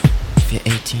If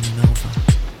you're 18 and over,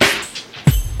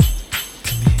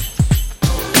 come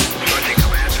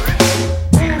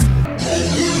here.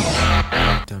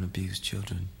 Don't abuse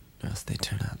children, or else they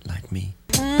turn out like me.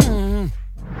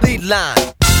 Lead line.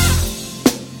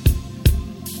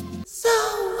 So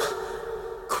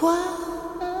quiet.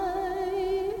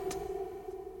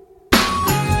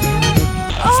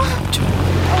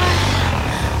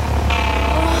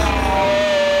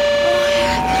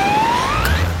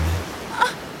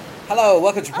 Hello,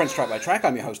 welcome to Prince Track by Track.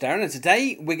 I'm your host Darren, and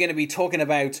today we're going to be talking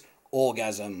about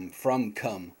Orgasm from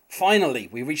Come. Finally,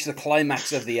 we reached the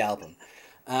climax of the album.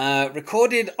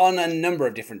 Recorded on a number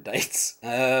of different dates.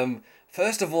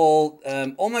 First of all,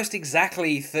 almost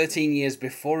exactly 13 years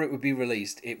before it would be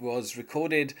released, it was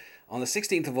recorded on the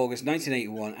 16th of August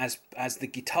 1981 as the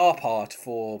guitar part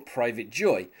for Private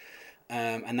Joy.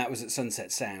 And that was at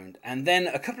Sunset Sound. And then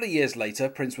a couple of years later,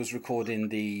 Prince was recording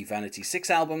the Vanity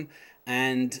 6 album,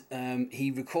 and he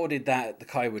recorded that at the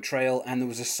Kiowa Trail, and there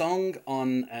was a song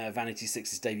on Vanity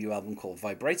 6's debut album called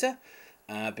Vibrator,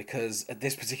 because at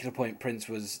this particular point Prince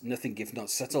was nothing if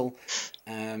not subtle,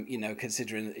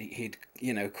 considering that he'd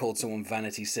called someone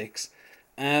Vanity 6.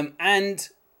 And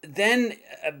then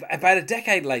about a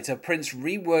decade later, Prince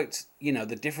reworked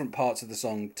the different parts of the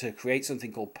song to create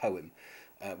something called Poem,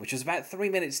 which was about 3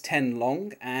 minutes 10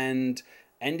 long, and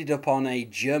ended up on a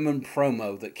German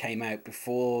promo that came out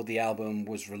before the album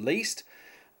was released.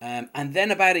 And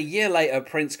then about a year later,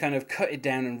 Prince kind of cut it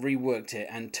down and reworked it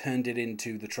and turned it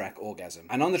into the track Orgasm.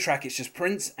 And on the track, it's just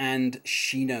Prince and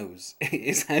She Knows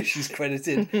is how she's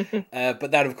credited.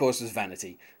 But that, of course, was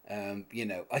Vanity. I'm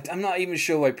not even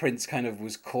sure why Prince kind of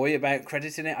was coy about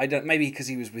crediting it. Maybe because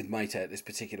he was with Maite at this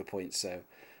particular point, so...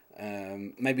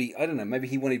 maybe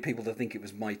he wanted people to think it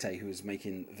was Maite who was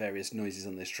making various noises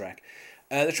on this track.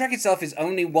 The track itself is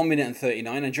only 1 minute and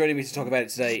 39, and joining me to talk about it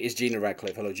today is Gina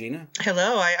Radcliffe. Hello, Gina.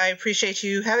 Hello, I appreciate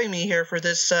you having me here for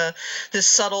this this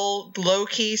subtle,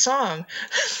 low-key song.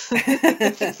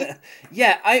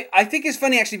 Yeah, I think it's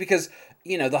funny actually because,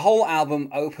 the whole album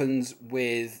opens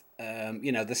with,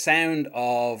 the sound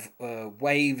of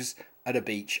waves at a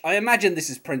beach. I imagine this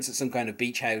is Prince at some kind of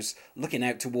beach house looking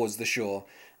out towards the shore.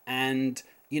 And,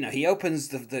 he opens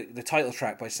the title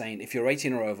track by saying, if you're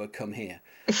 18 or over, come here.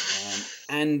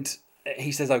 And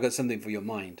he says, I've got something for your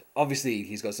mind. Obviously,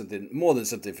 he's got something more than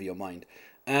something for your mind.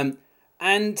 And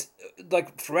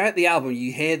throughout the album,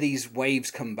 you hear these waves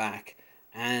come back,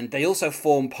 and they also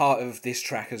form part of this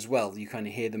track as well. You kind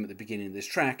of hear them at the beginning of this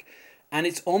track. And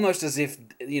it's almost as if,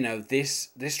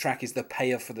 this track is the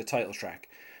payoff for the title track.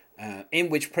 In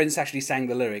which Prince actually sang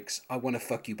the lyrics, "I want to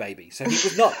fuck you, baby." So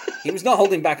he was not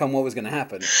holding back on what was going to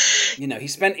happen. He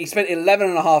spent 11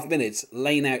 and a half minutes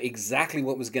laying out exactly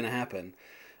what was going to happen.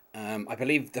 I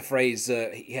believe the phrase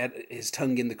 "he had his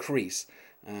tongue in the crease"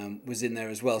 was in there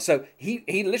as well. So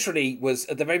he literally was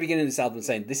at the very beginning of this album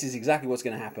saying, "This is exactly what's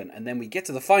going to happen," and then we get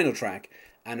to the final track.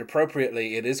 And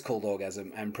appropriately, it is called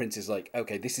Orgasm, and Prince is like,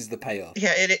 "Okay, this is the payoff."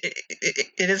 Yeah, it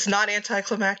is not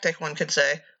anticlimactic, one could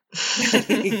say.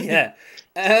 Yeah.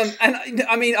 And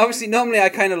I mean, obviously, normally I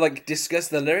kind of discuss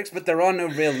the lyrics, but there are no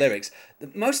real lyrics.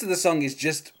 Most of the song is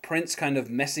just Prince kind of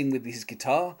messing with his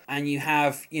guitar, and you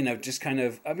have, just kind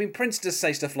of, I mean, Prince does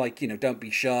say stuff like, don't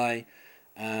be shy.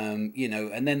 And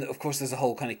then of course there's a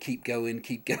whole kind of keep going.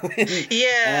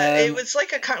 Yeah, it was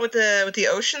like with the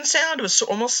ocean sound. It was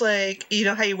almost like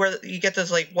how you get those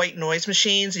white noise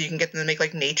machines, and you can get them to make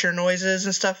nature noises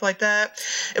and stuff like that.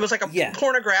 It was like a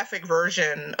pornographic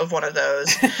version of one of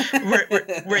those,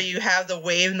 where you have the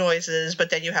wave noises, but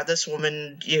then you have this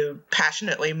woman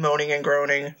passionately moaning and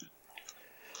groaning.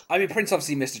 I mean, Prince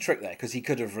obviously missed a trick there, because he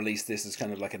could have released this as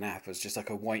kind of like an app, as just like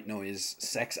a white noise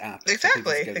sex app.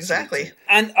 Exactly.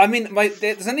 And I mean,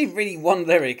 there's only really one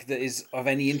lyric that is of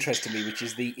any interest to me, which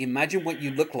is the "Imagine what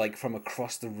you look like from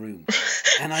across the room."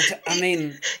 And I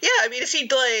mean... Yeah, I mean, is he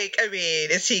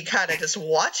kind of just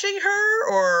watching her,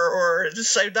 or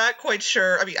just, I'm not quite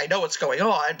sure. I mean, I know what's going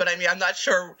on, but I mean, I'm not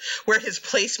sure where his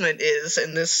placement is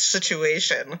in this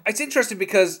situation. It's interesting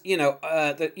because,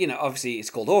 obviously it's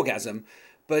called Orgasm.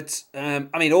 But I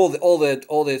mean, all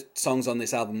the songs on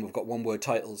this album have got one-word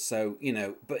titles. So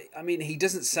but I mean, he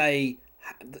doesn't say.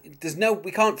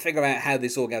 We can't figure out how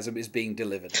this orgasm is being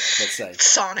delivered. Let's say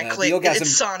sonically, the orgasm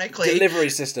it's sonically delivery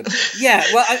system. Yeah,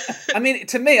 well, I mean,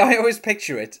 to me, I always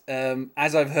picture it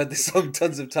as I've heard this song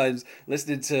tons of times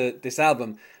listening to this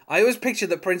album. I always picture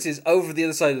that Prince is over the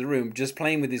other side of the room, just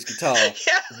playing with his guitar,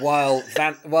 while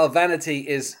Vanity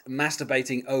is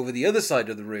masturbating over the other side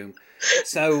of the room.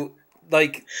 So.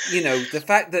 The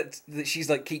fact that she's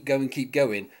like, keep going,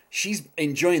 she's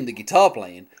enjoying the guitar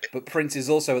playing, but Prince is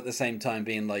also at the same time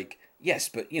being like, yes,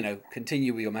 but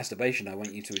continue with your masturbation. I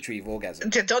want you to achieve orgasm.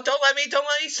 Don't let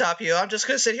me stop you. I'm just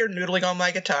gonna sit here noodling on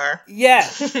my guitar. Yeah.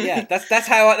 That's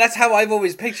how I've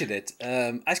always pictured it.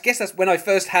 I guess that's when I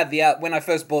first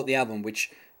bought the album,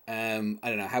 which I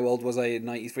don't know, how old was I in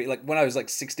 '93? Like when I was like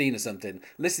 16 or something.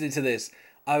 Listening to this,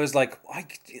 I was like, I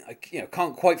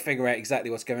can't quite figure out exactly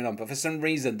what's going on, but for some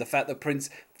reason, the fact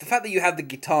that you have the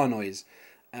guitar noise.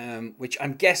 Which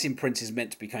I'm guessing Prince is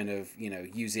meant to be kind of,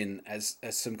 using as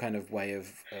some kind of way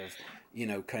of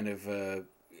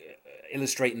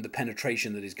illustrating the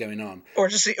penetration that is going on. Or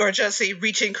just the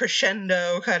reaching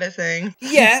crescendo kind of thing.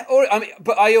 Yeah,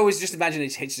 but I always just imagine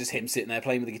it's just him sitting there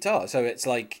playing with the guitar. So it's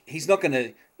like, he's not going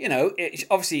to,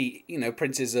 obviously,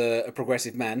 Prince is a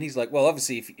progressive man. He's like, well,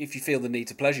 obviously, if you feel the need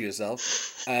to pleasure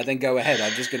yourself, then go ahead.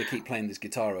 I'm just going to keep playing this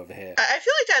guitar over here. I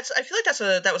feel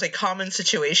like that was a common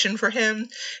situation for him.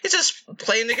 He's just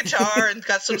playing the guitar and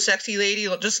got some sexy lady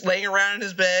just laying around in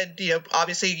his bed,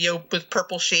 obviously, with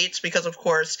purple sheets because of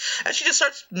course, and she just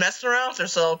starts messing around with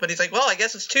herself. But he's like, well, I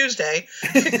guess it's Tuesday.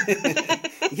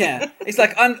 Yeah, it's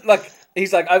like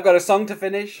he's like, I've got a song to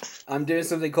finish. I'm doing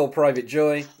something called Private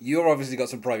Joy. You've obviously got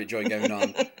some private joy going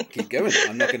on. Keep going.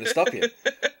 I'm not going to stop you.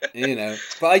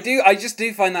 But I just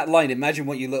do find that line, imagine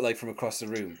what you look like from across the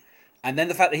room. And then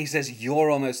the fact that he says, you're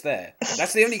almost there.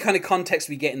 That's the only kind of context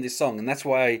we get in this song. And that's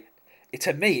why,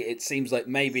 to me, it seems like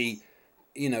maybe,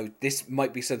 this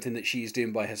might be something that she's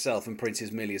doing by herself and Prince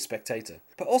is merely a spectator.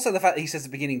 But also the fact that he says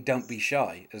at the beginning, don't be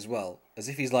shy as well. As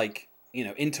if he's like,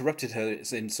 interrupted her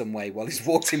in some way while he's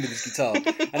walked in with his guitar.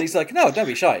 And he's like, no, don't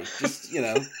be shy. Just,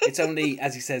 it's only,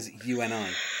 as he says, you and I.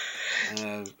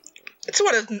 It's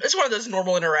one of those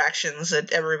normal interactions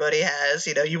that everybody has.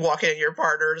 You walk in and your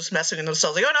partner just messing with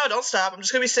themselves like, oh no, don't stop. I'm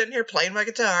just going to be sitting here playing my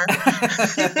guitar.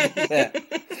 Yeah.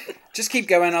 Just keep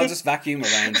going. I'll just vacuum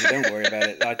around you. Don't worry about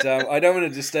it. I don't want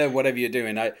to disturb whatever you're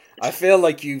doing. I feel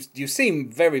like you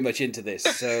seem very much into this.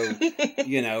 So,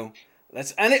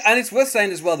 and it's worth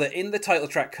saying as well that in the title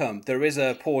track Come, there is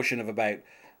a portion of about,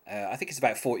 I think it's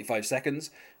about 45 seconds,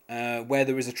 where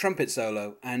there is a trumpet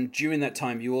solo, and during that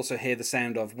time you also hear the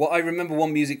sound of what I remember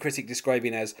one music critic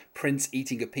describing as Prince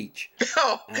eating a peach.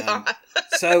 Oh God!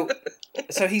 So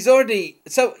he's already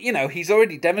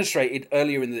demonstrated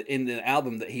earlier in the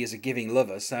album that he is a giving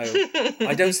lover. So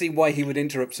I don't see why he would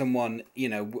interrupt someone,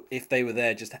 if they were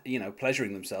there just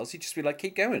pleasuring themselves. He'd just be like,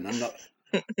 keep going.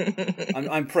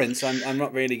 I'm Prince. I'm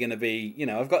not really going to be,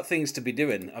 I've got things to be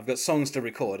doing. I've got songs to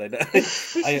record.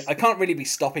 I can't really be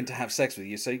stopping to have sex with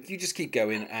you. So you just keep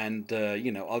going, and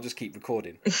I'll just keep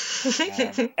recording.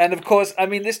 And of course,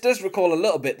 this does recall a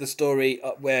little bit the story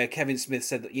where Kevin Smith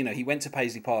said that he went to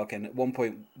Paisley Park, and at one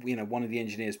point, one of the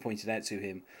engineers pointed out to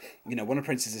him, one of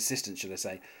Prince's assistants, should I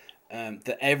say.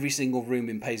 That every single room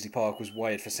in Paisley Park was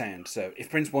wired for sound. So if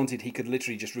Prince wanted, he could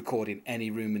literally just record in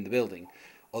any room in the building.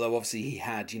 Although obviously he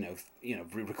had,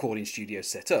 recording studios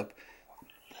set up.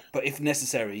 But if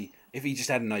necessary, if he just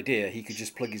had an idea, he could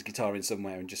just plug his guitar in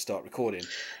somewhere and just start recording.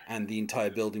 And the entire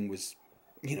building was,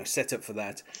 set up for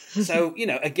that. So,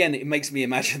 again, it makes me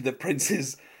imagine that Prince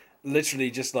is literally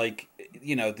just like,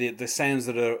 the sounds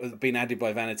that are being added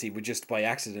by Vanity were just by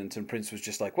accident. And Prince was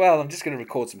just like, well, I'm just going to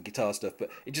record some guitar stuff. But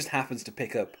it just happens to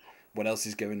pick up what else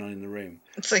is going on in the room.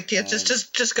 It's like, yeah,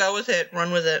 just go with it,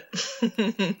 run with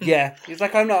it. Yeah, he's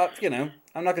like, I'm not going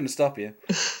to stop you.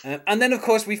 And then, of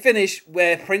course, we finish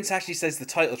where Prince actually says the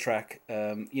title track.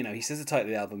 He says the title of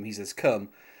the album, he says, Come.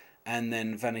 And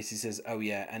then Vanity says, oh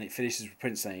yeah, and it finishes with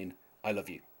Prince saying, I love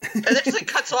you. And then it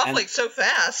cuts off so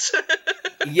fast.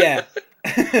 Yeah.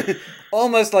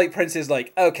 Almost like Prince is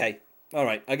like, okay, all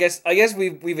right, I guess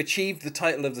we've achieved the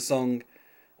title of the song.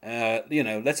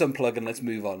 Let's unplug and let's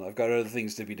move on. I've got other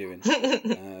things to be doing.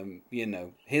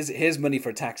 Here's money for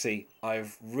a taxi.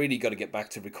 I've really got to get back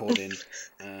to recording,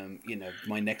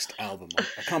 my next album.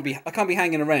 I can't be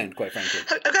hanging around, quite frankly.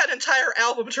 I've got an entire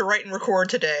album to write and record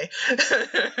today.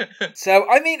 So,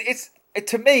 it's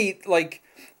to me, like,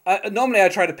 normally I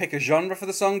try to pick a genre for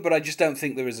the song, but I just don't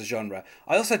think there is a genre.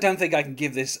 I also don't think I can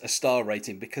give this a star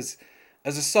rating because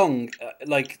as a song,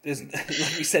 like we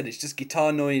said, it's just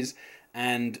guitar noise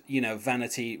and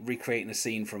Vanity recreating a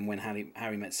scene from When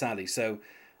Harry Met Sally. So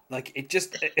like it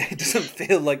doesn't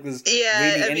feel like there's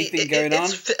really anything going on.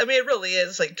 It really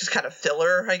is like just kind of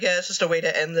filler, I guess, just a way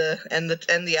to end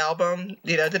the album.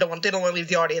 They don't want to leave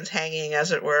the audience hanging,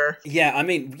 as it were. Yeah,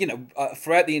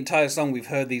 throughout the entire song we've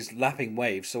heard these lapping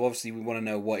waves, so obviously we want to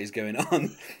know what is going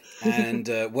on.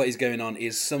 And what is going on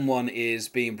is someone is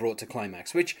being brought to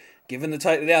climax, which given the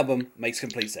title of the album, makes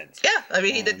complete sense. Yeah, I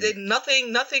mean,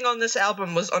 nothing on this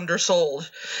album was undersold.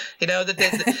 You know,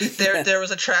 there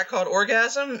was a track called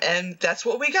Orgasm, and that's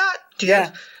what we got.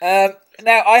 Yeah.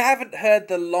 Now, I haven't heard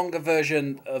the longer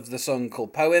version of the song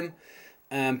called Poem,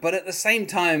 but at the same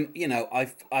time, you know,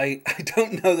 I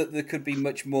don't know that there could be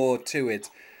much more to it,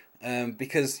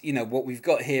 because, you know, what we've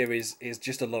got here is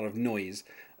just a lot of noise,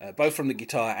 both from the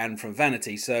guitar and from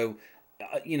Vanity, so...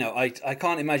 you know, I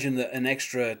can't imagine that an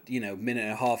extra, you know, minute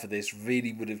and a half of this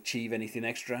really would achieve anything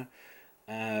extra,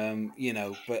 you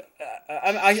know. But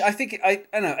I think I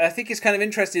don't know. I think it's kind of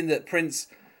interesting that Prince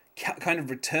kind of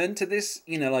returned to this,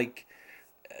 you know, like,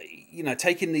 you know,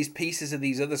 taking these pieces of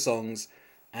these other songs,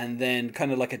 and then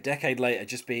kind of like a decade later,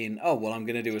 just being, oh well, I'm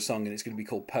going to do a song and it's going to be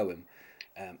called Poem,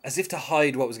 as if to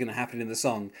hide what was going to happen in the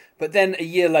song. But then a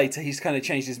year later, he's kind of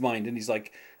changed his mind and he's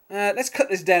like, let's cut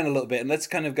this down a little bit and let's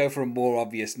kind of go for a more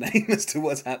obvious name as to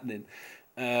what's happening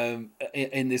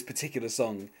in this particular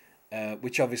song,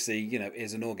 which obviously, you know,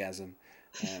 is an orgasm.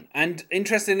 And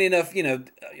interestingly enough, you know,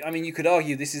 I mean, you could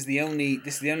argue this is the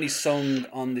only song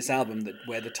on this album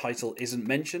where the title isn't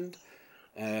mentioned,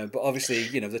 but obviously,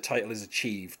 you know, the title is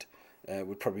achieved.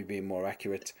 Would probably be more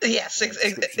accurate. Yes,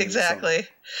 exactly.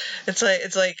 It's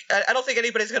like I don't think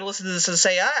anybody's going to listen to this and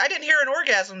say, I didn't hear an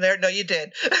orgasm there. No, you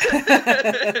did.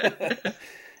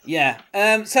 Yeah.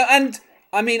 So, and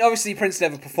I mean, obviously Prince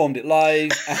never performed it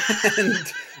live,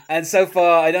 and so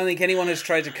far I don't think anyone has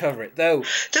tried to cover it. Though,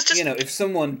 you know, if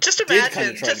someone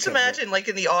imagine like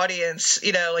in the audience,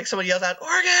 you know, like someone yells out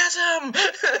orgasm.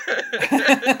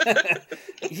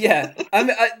 Yeah. I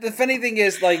mean, the funny thing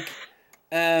is, like.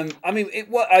 I mean,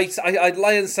 I'd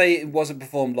lie and say it wasn't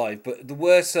performed live, but there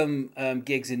were some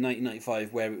gigs in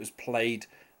 1995 where it was played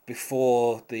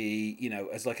before the, you know,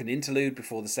 as like an interlude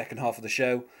before the second half of the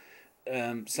show.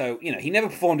 So, you know, he never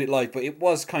performed it live, but it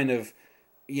was kind of,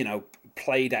 you know,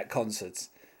 played at concerts.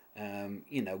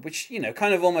 You know, which, you know,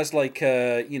 kind of almost like,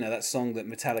 you know, that song that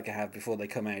Metallica have before they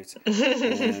come out,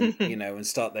 you know, and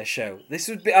start their show. This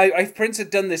would be, if Prince had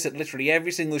done this at literally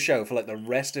every single show for like the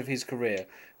rest of his career,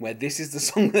 where this is the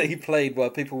song that he played while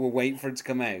people were waiting for it to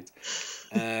come out,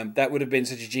 that would have been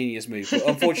such a genius move. But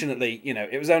unfortunately, you know,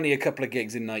 it was only a couple of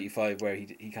gigs in 95 where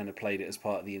he kind of played it as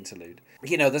part of the interlude.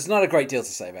 You know, there's not a great deal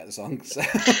to say about the song. So.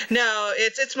 No,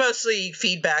 it's mostly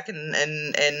feedback and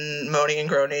moaning and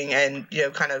groaning and, you know,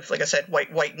 kind of, like I said,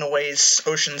 white noise,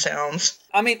 ocean sounds.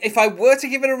 I mean, if I were to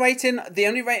give it a rating, the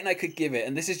only rating I could give it,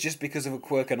 and this is just because of a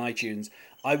quirk on iTunes,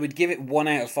 I would give it 1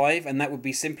 out of 5, and that would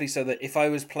be simply so that if I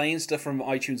was playing stuff from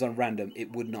iTunes on random,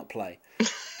 it would not play.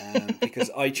 Because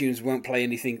iTunes won't play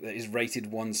anything that is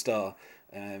rated 1 star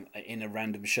in a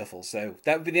random shuffle. So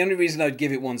that would be the only reason I'd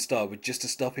give it 1 star, would just to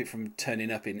stop it from turning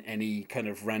up in any kind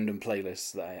of random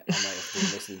playlists that I might have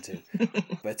been listening to.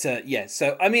 But yeah,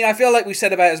 so I mean, I feel like we've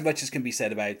said about as much as can be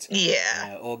said about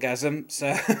Orgasm.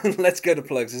 So let's go to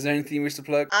plugs. Is there anything you wish to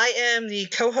plug? I am the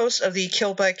co-host of the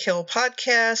Kill by Kill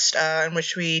podcast, in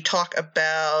which we talk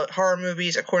about horror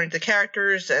movies according to the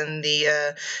characters and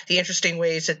the interesting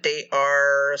ways that they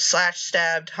are slashed,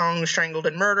 stabbed, hung, strangled,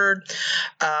 and murdered.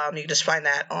 You can just find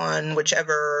that on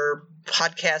whichever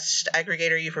podcast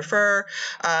aggregator you prefer.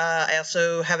 I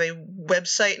also have a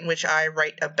website in which I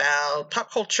write about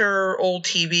pop culture, old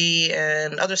TV,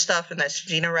 and other stuff, and that's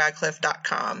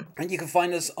GinaRadcliffe.com. And you can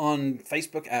find us on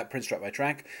Facebook at Prince Track by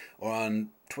Track, or on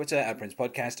Twitter at Prince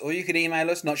Podcast, or you could email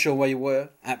us, not sure where you were,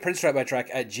 at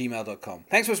princetrackbytrack@gmail.com.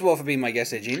 Thanks once more for being my guest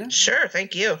here, Gina. Sure,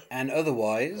 thank you. And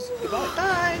otherwise,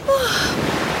 goodbye.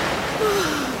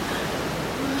 Bye.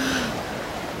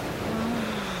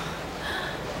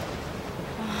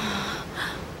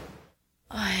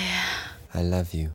 I love you.